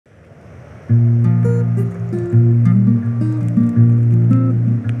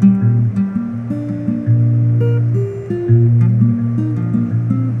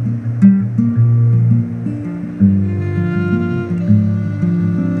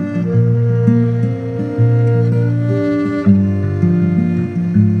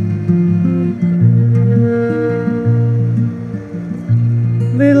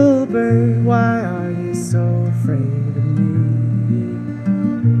Little bird, why are you so afraid of me?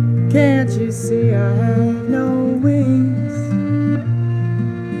 Can't you see I have no wings?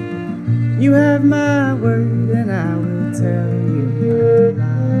 You have my word and I will tell you no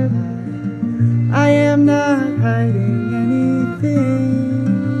lie. I am not hiding anything.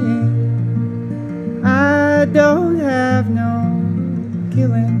 I don't have no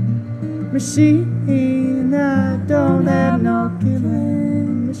killing machine. I don't have no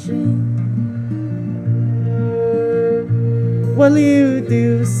killing machine. What'll you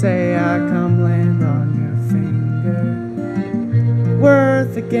do? Say I come land on your finger.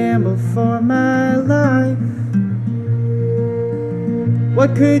 Worth a gamble for my life.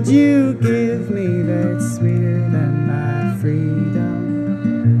 What could you give me that's sweeter than my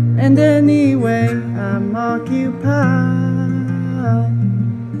freedom? And anyway, I'm occupied.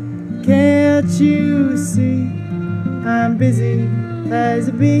 Can't you see I'm busy as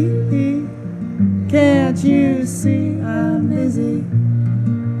a bee? Can't you see I'm busy?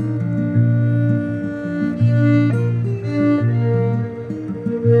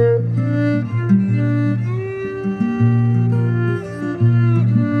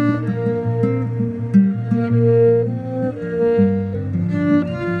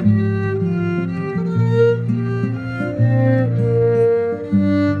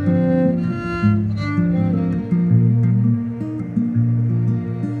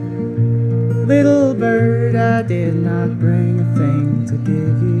 Little bird, I did not bring a thing to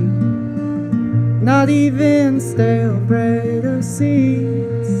give you, not even stale bread or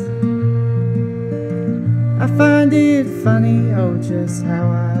seeds. I find it funny, oh, just how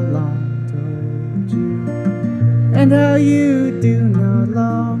I long told you, and how you do not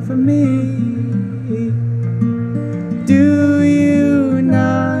long for me. Do you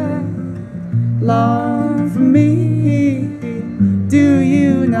not long for me? Do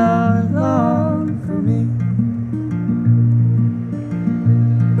you not long for me?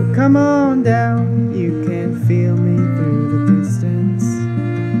 Well, come on down, you can feel me through the distance.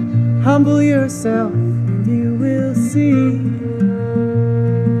 Humble yourself and you will see.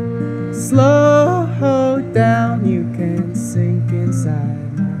 Slow down, you can sink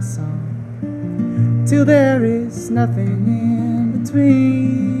inside my song, till there is nothing in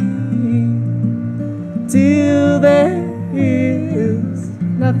between. Till there is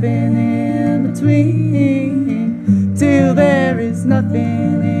nothing in between. Till there is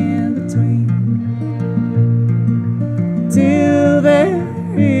nothing in between. Till there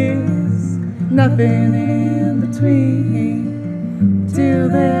is nothing in between. Till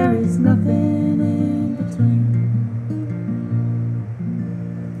there is nothing.